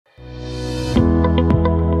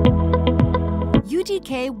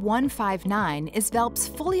UDK 159 is Velp's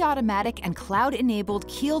fully automatic and cloud-enabled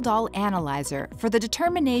Kjeldahl analyzer for the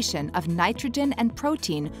determination of nitrogen and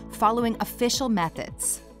protein following official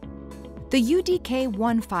methods. The UDK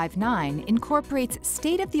 159 incorporates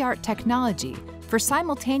state-of-the-art technology for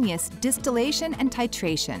simultaneous distillation and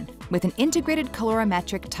titration with an integrated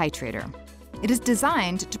colorimetric titrator. It is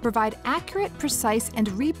designed to provide accurate, precise, and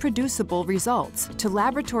reproducible results to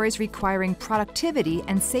laboratories requiring productivity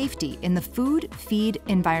and safety in the food, feed,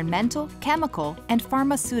 environmental, chemical, and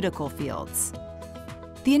pharmaceutical fields.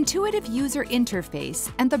 The intuitive user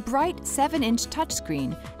interface and the bright 7-inch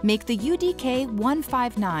touchscreen make the UDK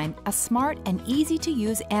 159 a smart and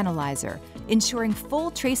easy-to-use analyzer, ensuring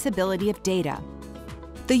full traceability of data.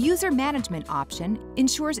 The user management option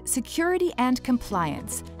ensures security and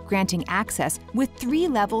compliance, granting access with 3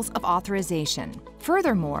 levels of authorization.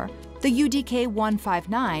 Furthermore, the UDK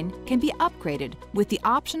 159 can be upgraded with the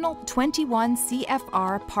optional 21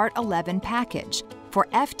 CFR Part 11 package for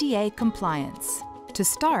FDA compliance. To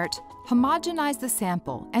start, homogenize the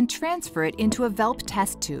sample and transfer it into a Velp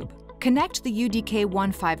test tube. Connect the UDK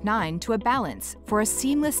 159 to a balance for a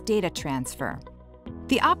seamless data transfer.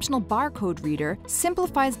 The optional barcode reader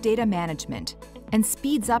simplifies data management and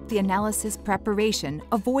speeds up the analysis preparation,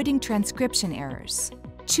 avoiding transcription errors.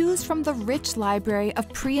 Choose from the rich library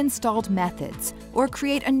of pre-installed methods or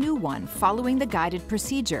create a new one following the guided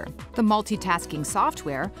procedure. The multitasking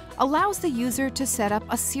software allows the user to set up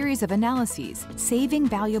a series of analyses, saving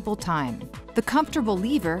valuable time. The comfortable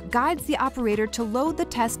lever guides the operator to load the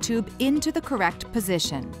test tube into the correct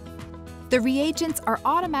position. The reagents are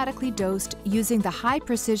automatically dosed using the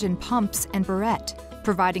high-precision pumps and burette,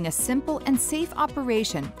 providing a simple and safe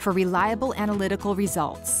operation for reliable analytical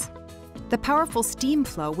results. The powerful steam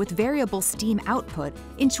flow with variable steam output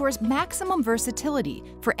ensures maximum versatility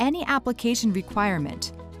for any application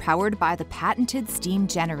requirement, powered by the patented steam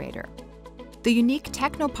generator. The unique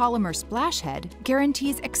technopolymer splash head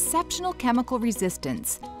guarantees exceptional chemical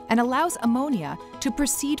resistance and allows ammonia to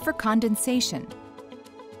proceed for condensation.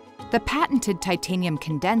 The patented titanium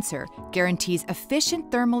condenser guarantees efficient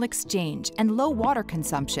thermal exchange and low water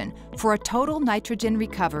consumption for a total nitrogen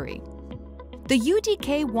recovery. The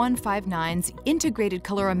UDK 159's integrated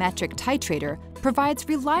colorimetric titrator provides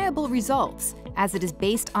reliable results as it is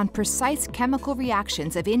based on precise chemical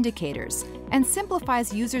reactions of indicators and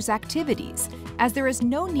simplifies users' activities as there is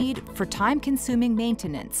no need for time-consuming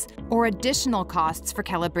maintenance or additional costs for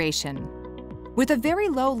calibration. With a very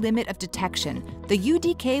low limit of detection, the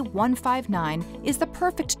UDK 159 is the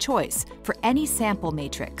perfect choice for any sample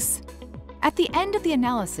matrix. At the end of the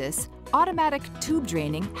analysis, automatic tube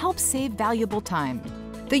draining helps save valuable time.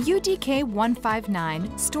 The UDK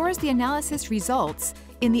 159 stores the analysis results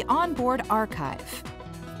in the onboard archive.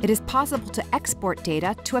 It is possible to export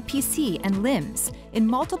data to a PC and LIMS in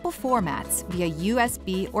multiple formats via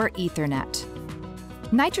USB or Ethernet.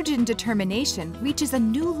 Nitrogen determination reaches a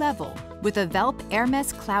new level with the Velp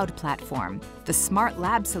Hermes Cloud Platform, the smart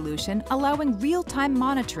lab solution allowing real-time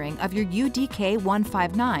monitoring of your UDK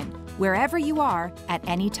 159 wherever you are at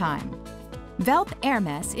any time. Velp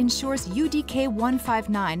Hermes ensures UDK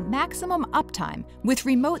 159 maximum uptime with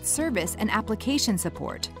remote service and application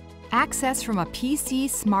support. Access from a PC,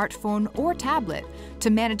 smartphone, or tablet to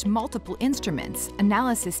manage multiple instruments,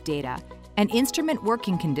 analysis data, and instrument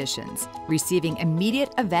working conditions, receiving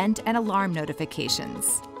immediate event and alarm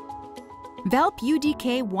notifications. Velp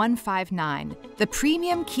UDK 159, the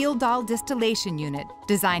premium Kjeldahl distillation unit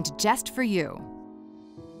designed just for you.